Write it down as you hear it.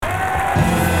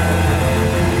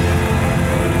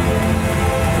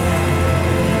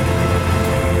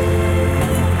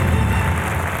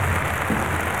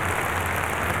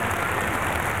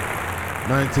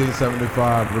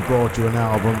1975, we brought you an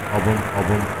album.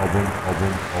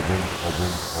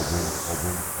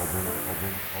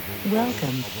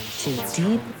 Welcome to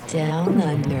Deep Down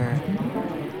Under.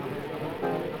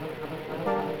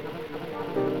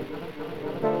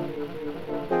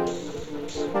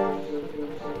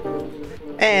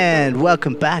 And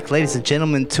welcome back, ladies and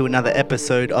gentlemen, to another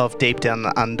episode of Deep Down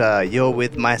Under. You're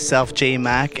with myself, G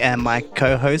Mac, and my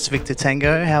co-host, Victor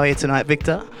Tango. How are you tonight,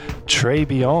 Victor? Très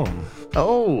bien.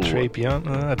 Oh. Très bien.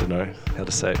 I don't know how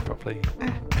to say it properly.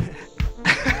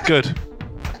 Good.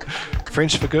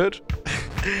 French for good.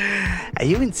 Are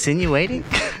you insinuating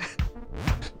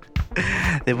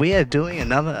that we are doing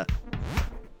another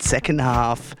second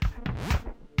half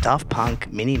Daft Punk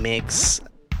mini mix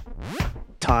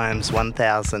times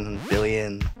 1,000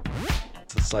 billion?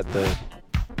 It's like the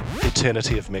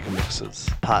eternity of mega mixes.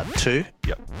 Part 2?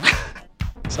 Yep.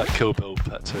 It's like Kill Bill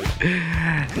Part 2.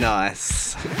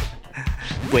 Nice.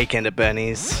 Weekend at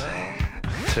Bernie's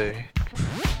 2.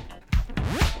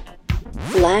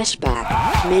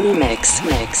 Flashback. Mini mix.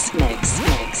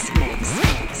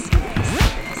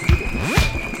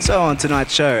 So on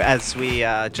tonight's show, as we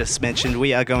just mentioned,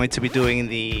 we are going to be doing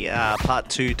the Part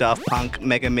 2 Daft Punk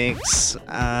Mega Mix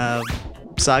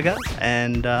saga,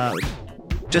 and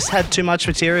just had too much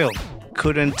material.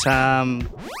 Couldn't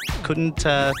put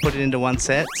it into one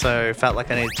set, so felt like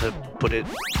I needed to put it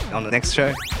on the next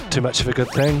show. Too much of a good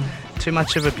thing. Too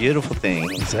much of a beautiful thing.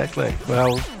 Exactly.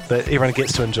 Well, but everyone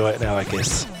gets to enjoy it now, I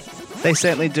guess. They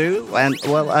certainly do, and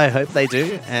well, I hope they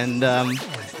do, and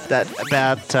that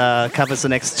about covers the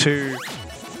next 2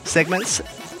 segments.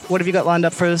 What have you got lined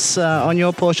up for us on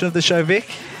your portion of the show, Vic?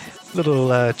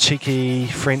 Little cheeky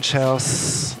French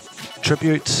house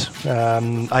tribute.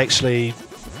 I actually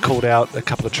called out a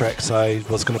couple of tracks I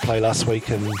was going to play last week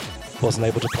and wasn't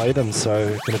able to play them, so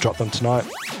going to drop them tonight,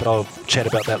 but I'll chat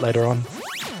about that later on.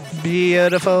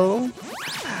 Beautiful.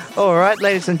 All right,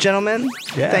 ladies and gentlemen,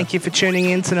 Thank you for tuning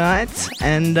in tonight,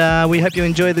 and we hope you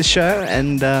enjoy the show,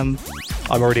 and I'm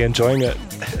already enjoying it.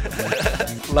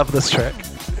 Love this track.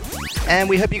 And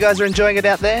we hope you guys are enjoying it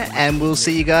out there, and we'll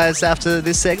see you guys after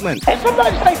this segment. Hey,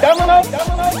 somebody say domino.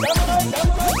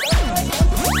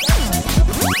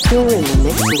 You're in the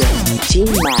mix with G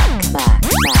Mac.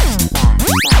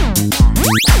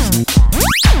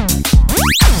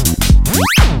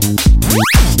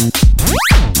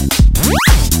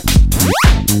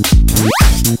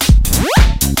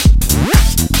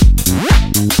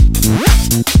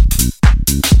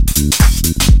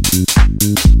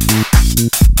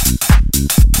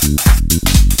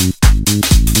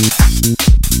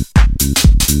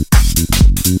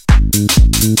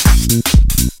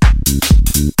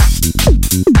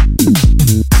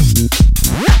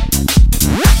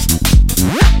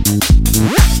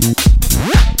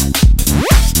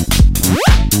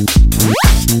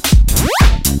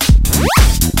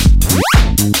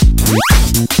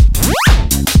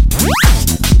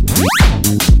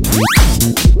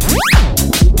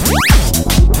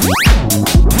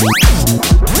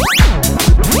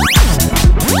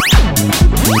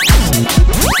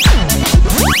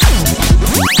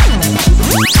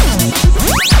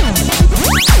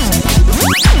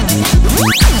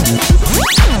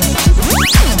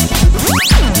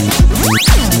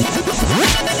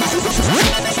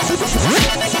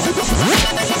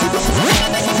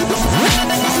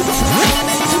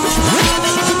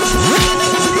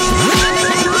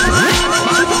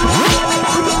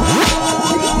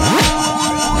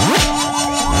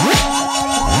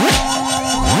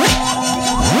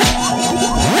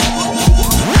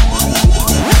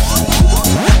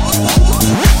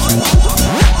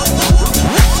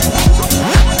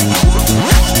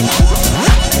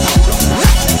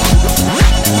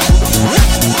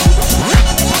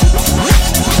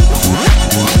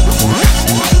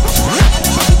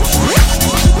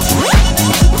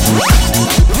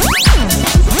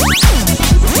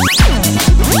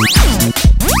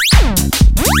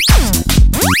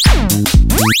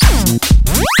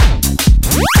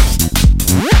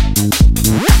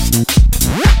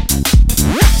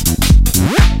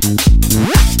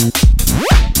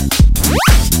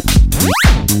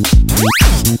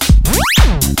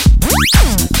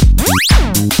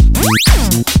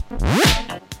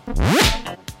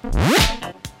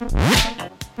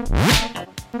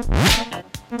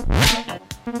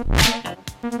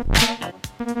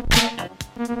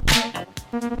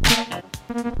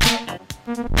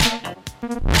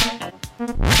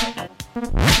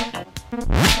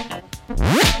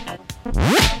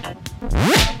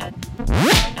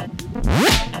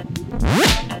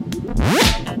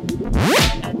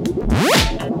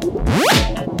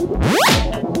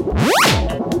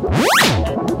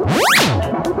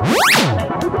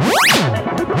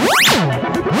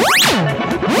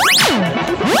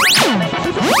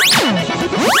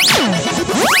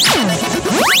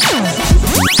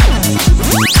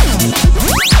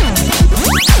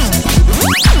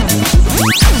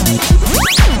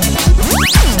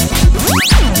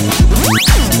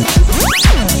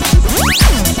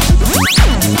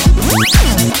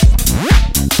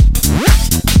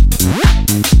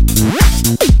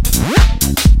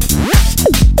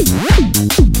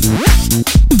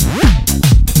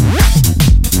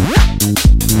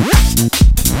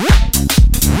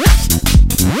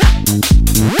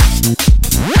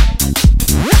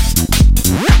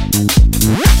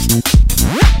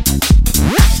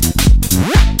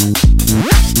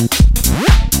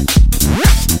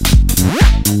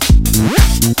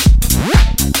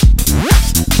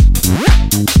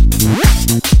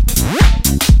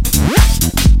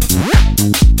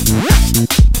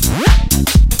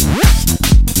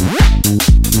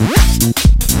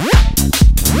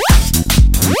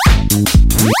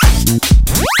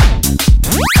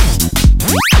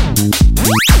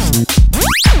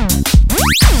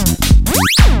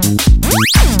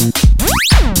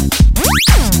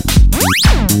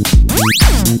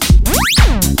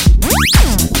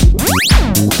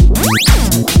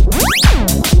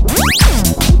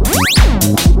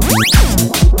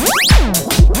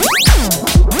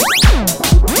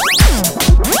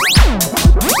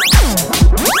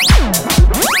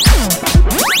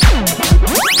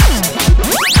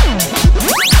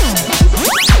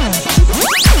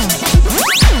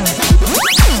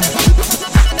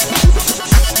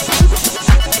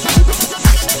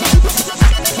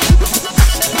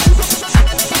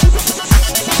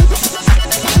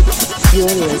 You're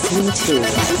listening to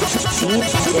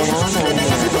Deep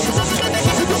Down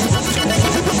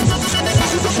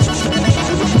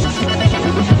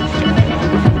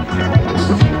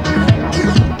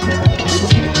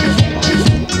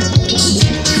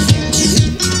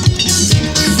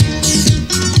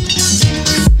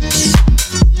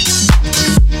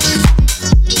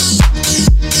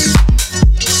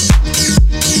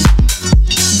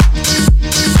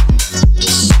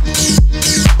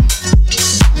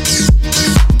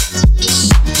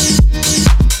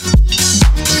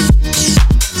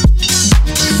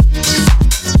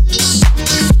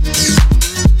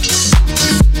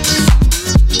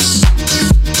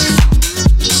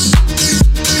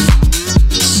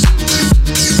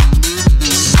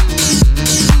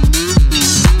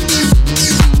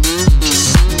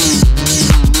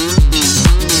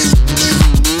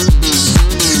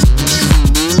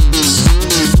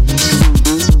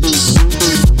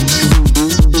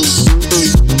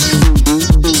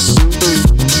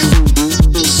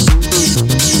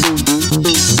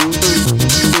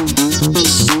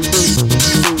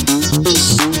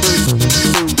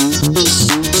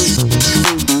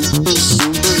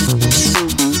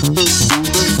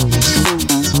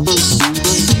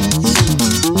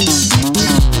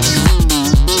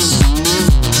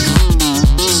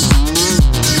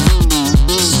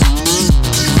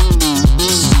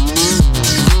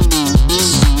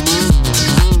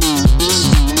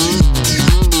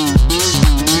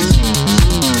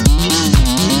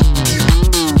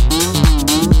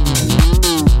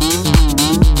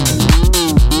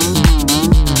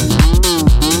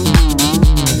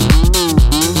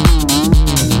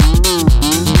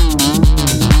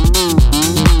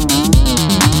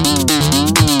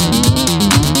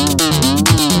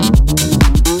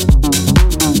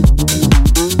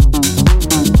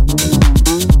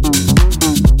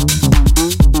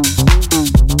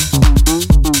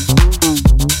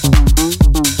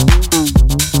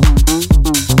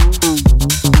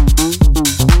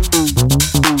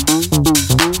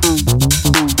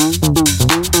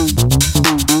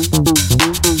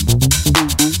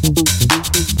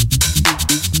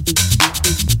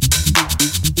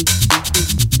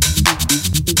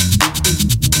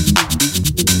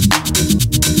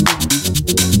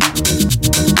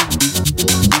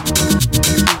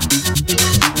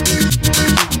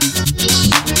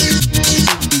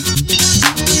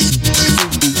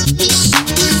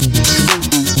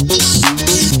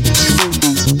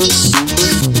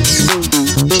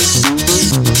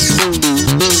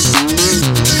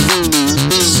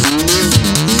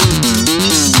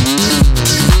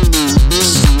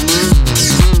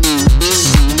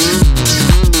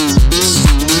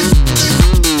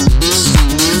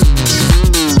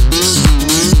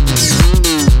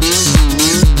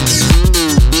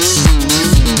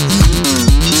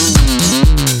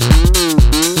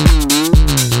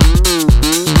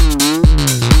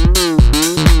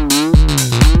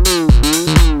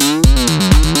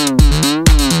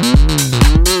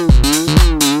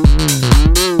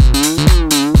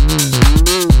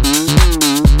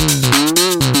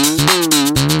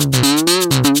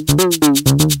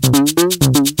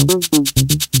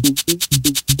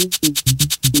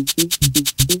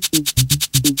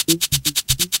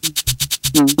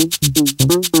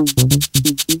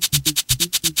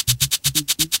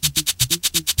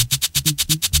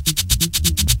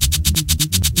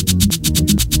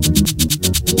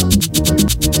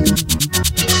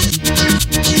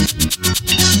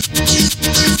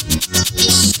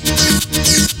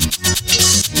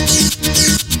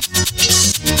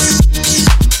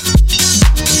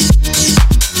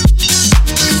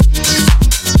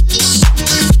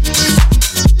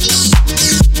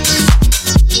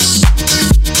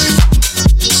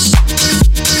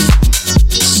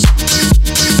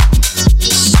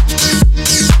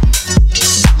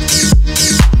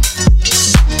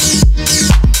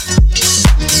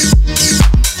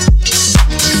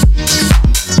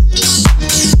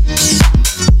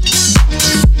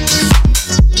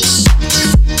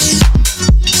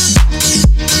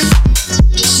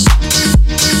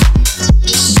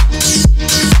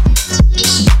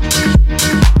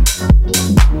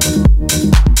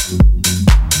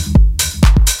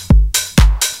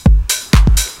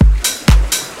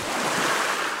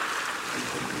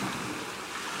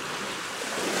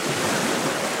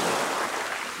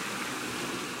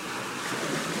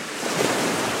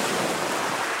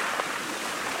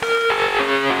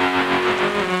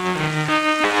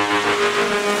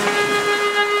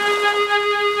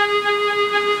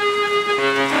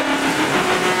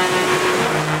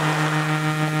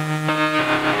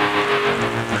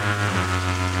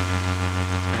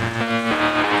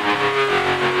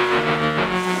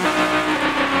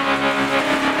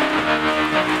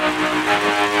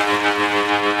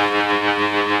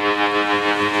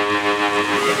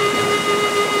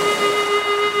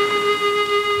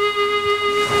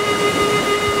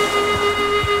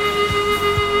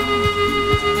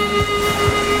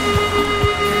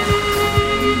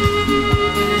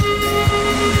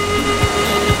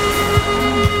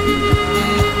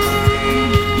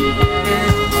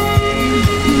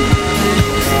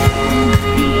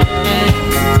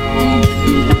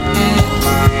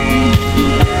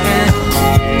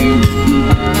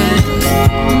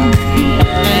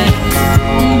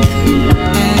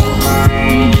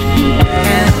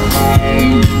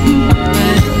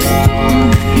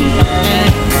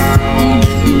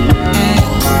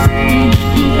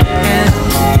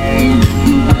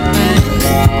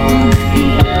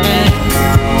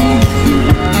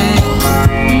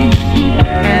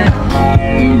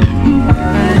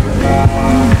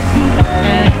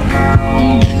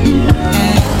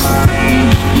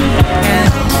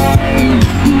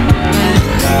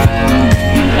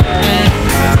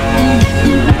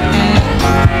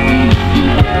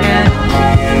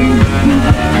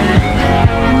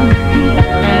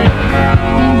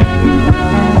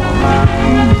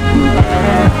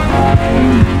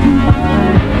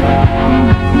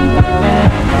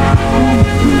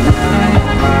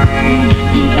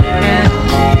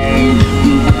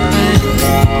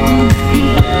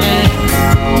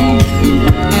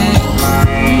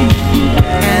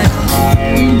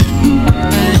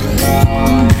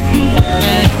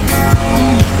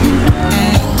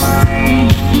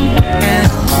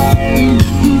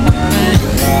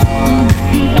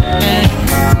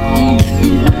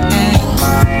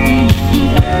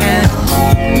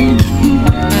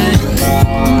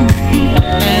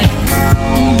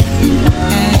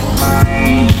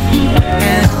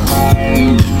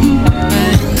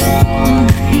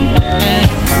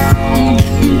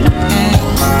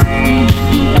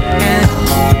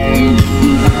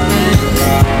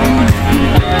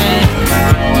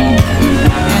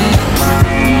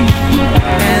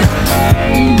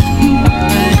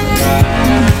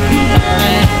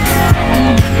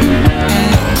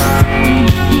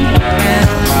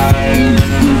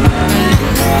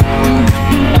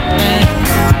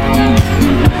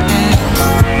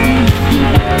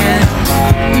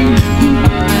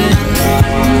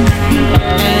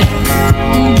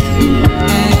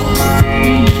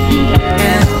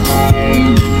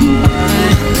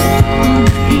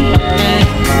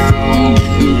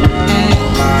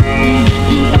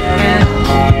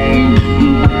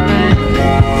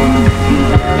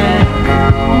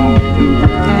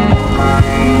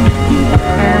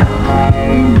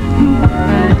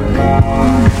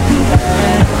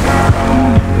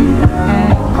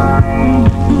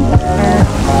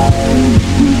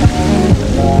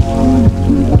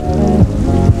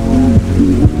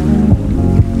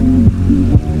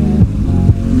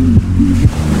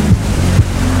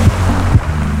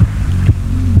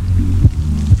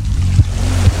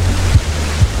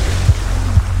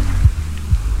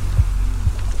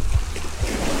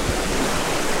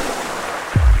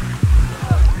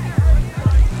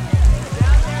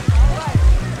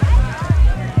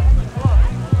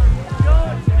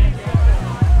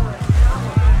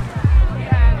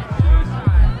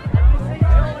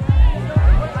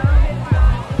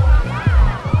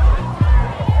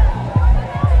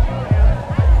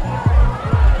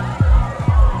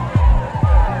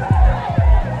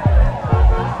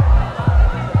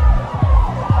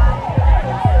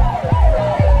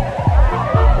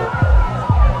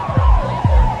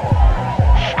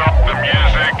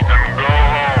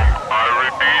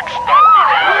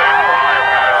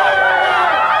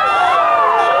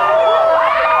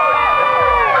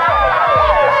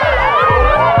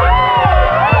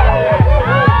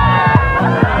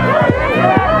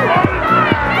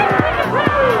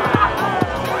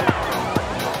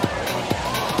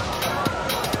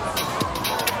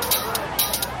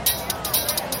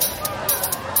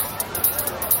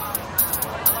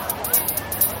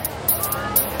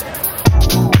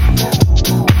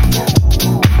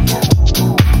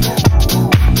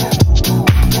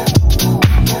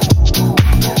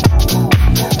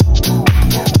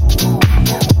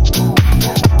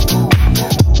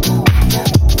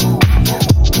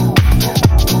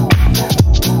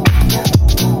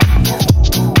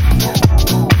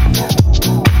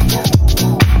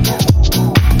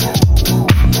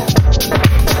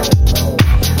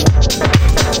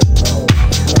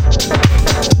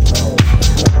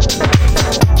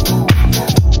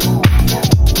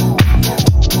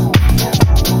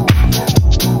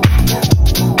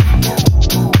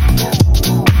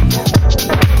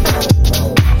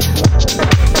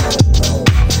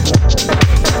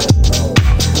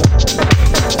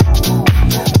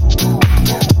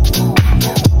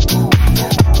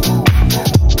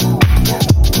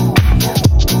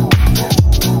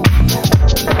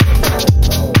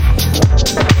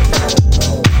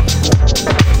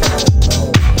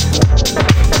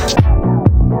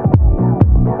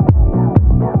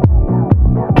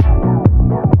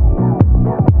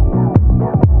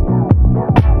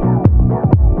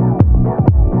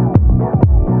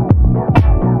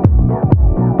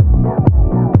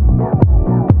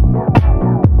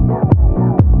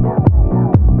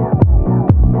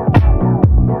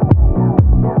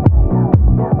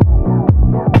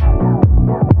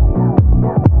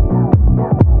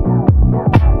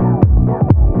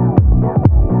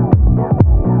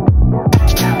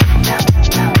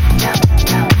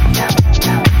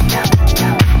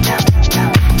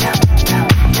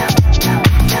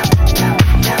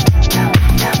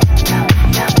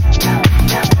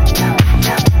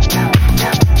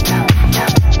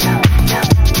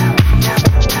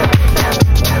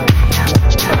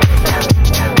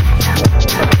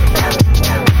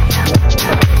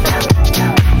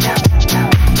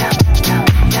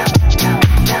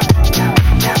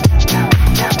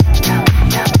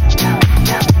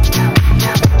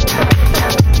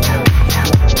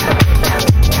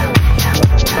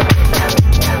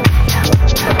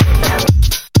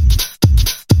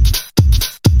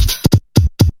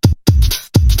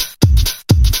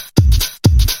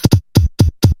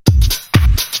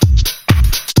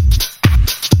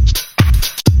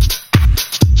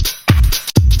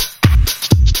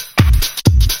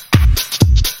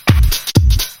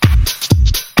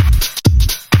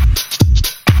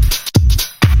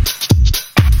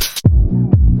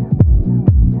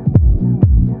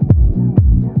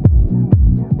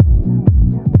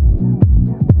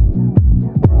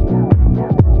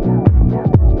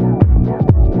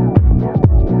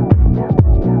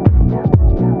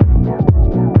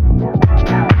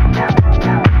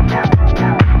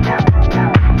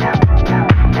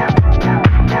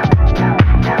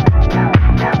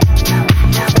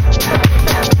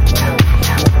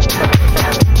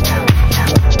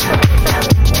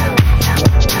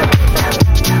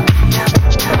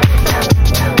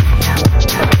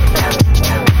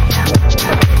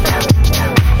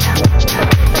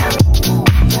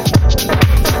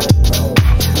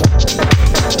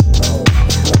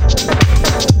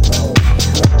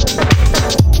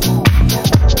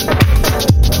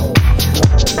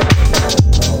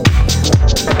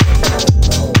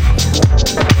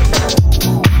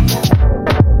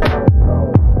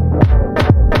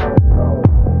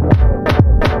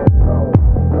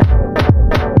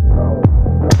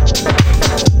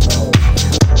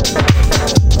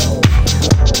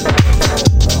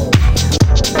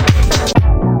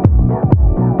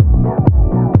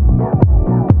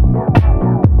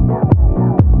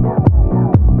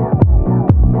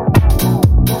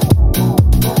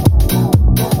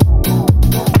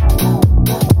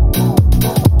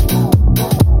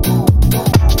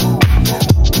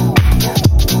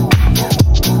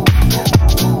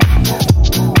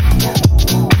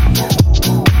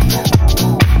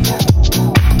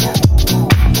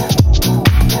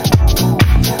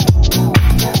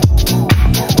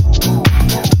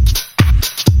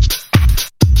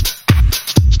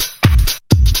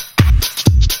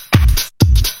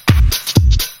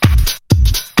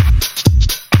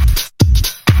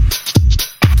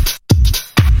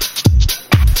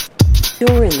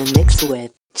mix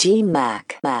with G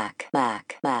Mac, Mac,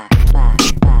 Mac, Mac, Mac,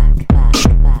 Mac, Mac,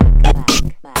 Mac, Mac,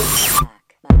 Mac,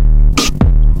 Mac.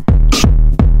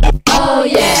 Oh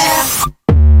yeah.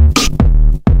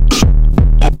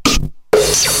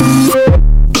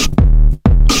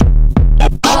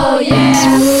 Oh yeah.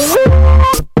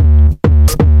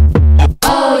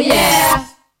 Oh yeah.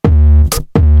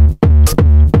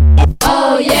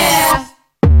 Oh yeah.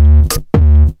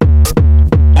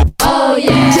 Oh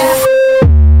yeah.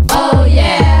 Oh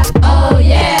yeah. Oh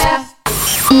yeah.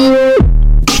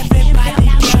 Everybody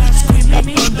loves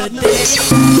screaming on the deck.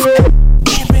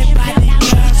 Everybody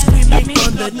loves screaming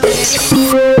on the deck.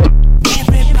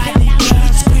 Everybody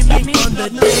loves screaming on the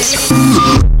deck.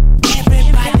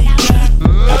 Everybody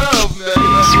loves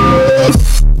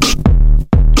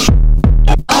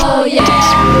oh yeah.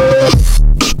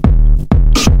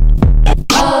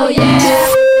 Oh yeah.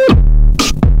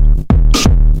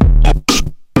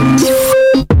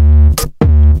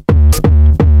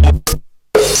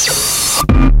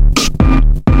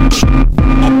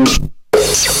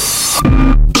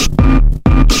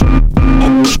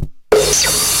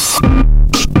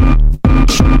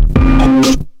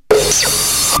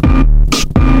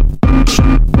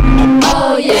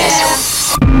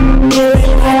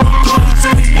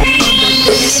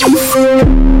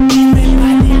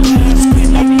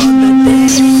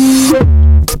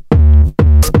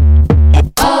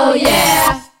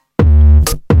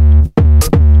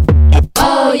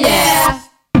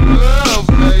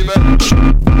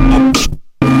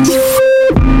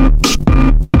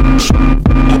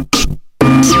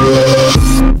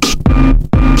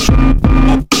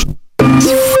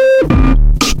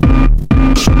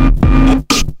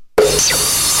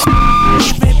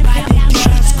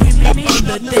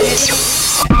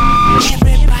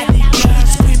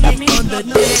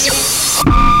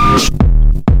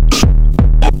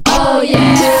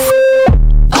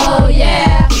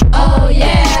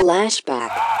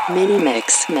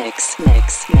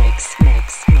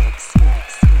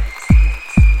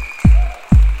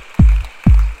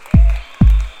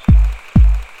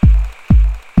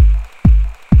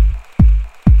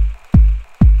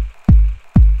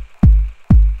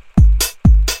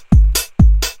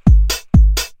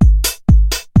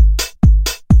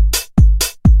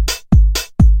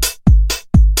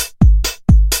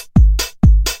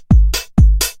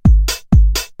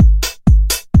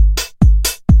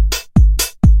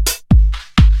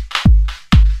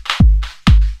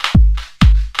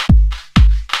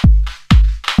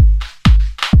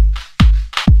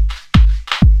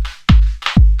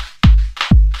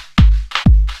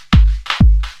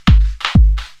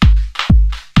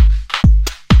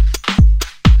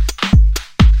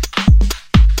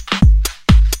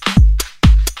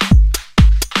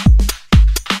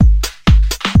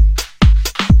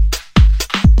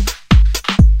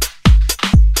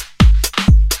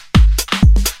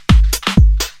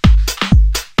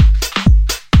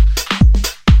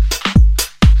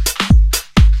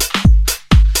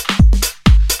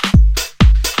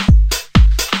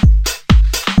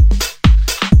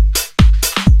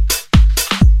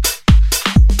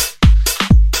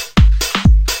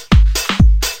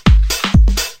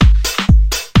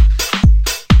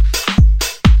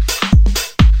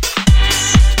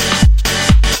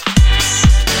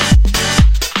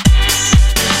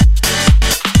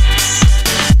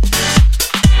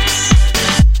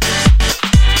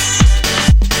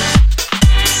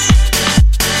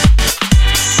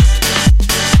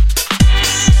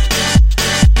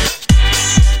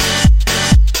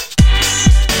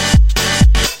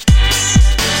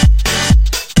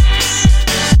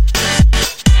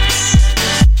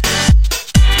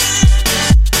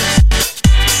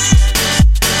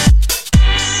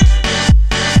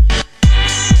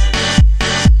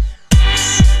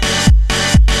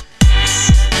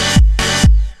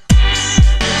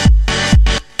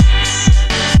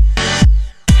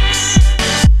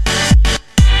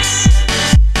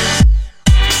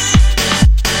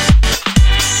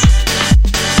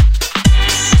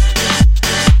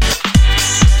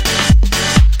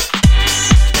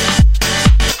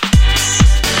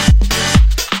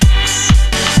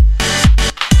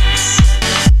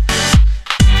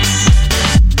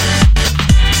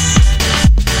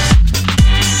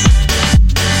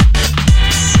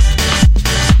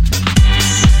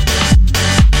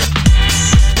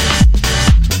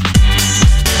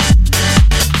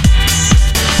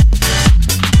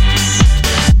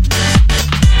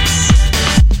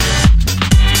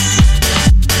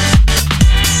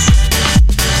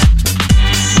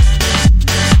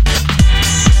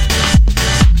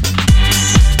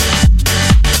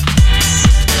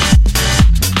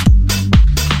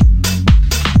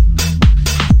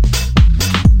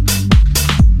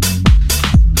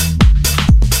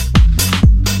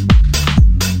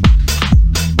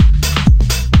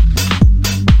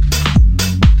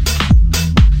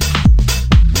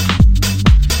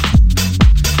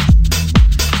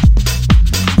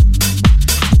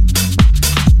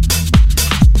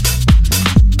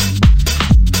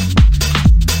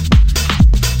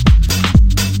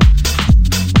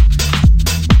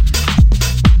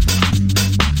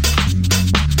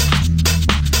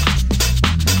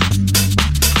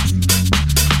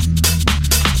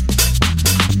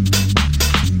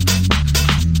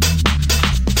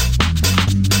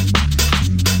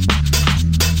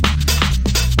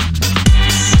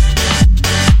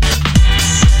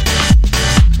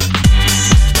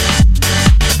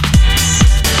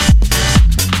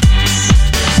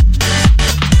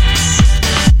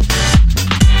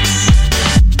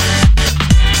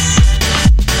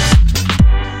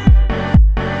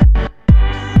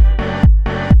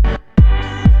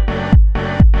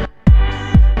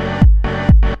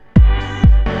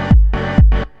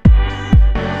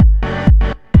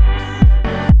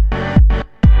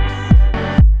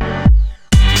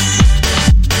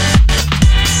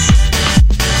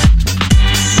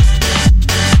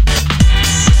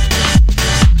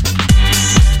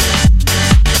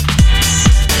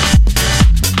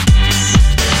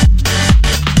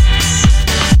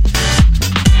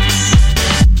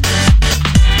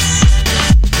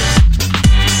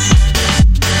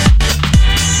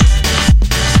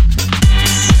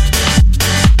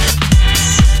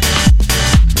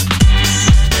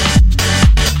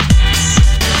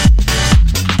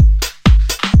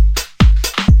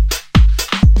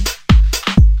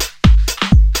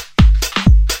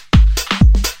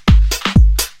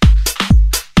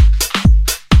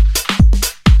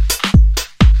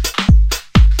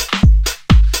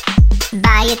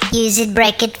 it, use it,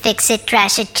 break it, fix it,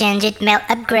 trash it, change it, melt,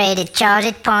 upgrade it, charge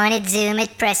it, point it, zoom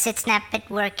it, press it, snap it,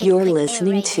 work it. You're click,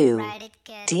 listening erase it, to write it,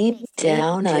 cut it, Deep paste it,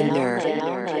 Down down Under.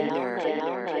 under.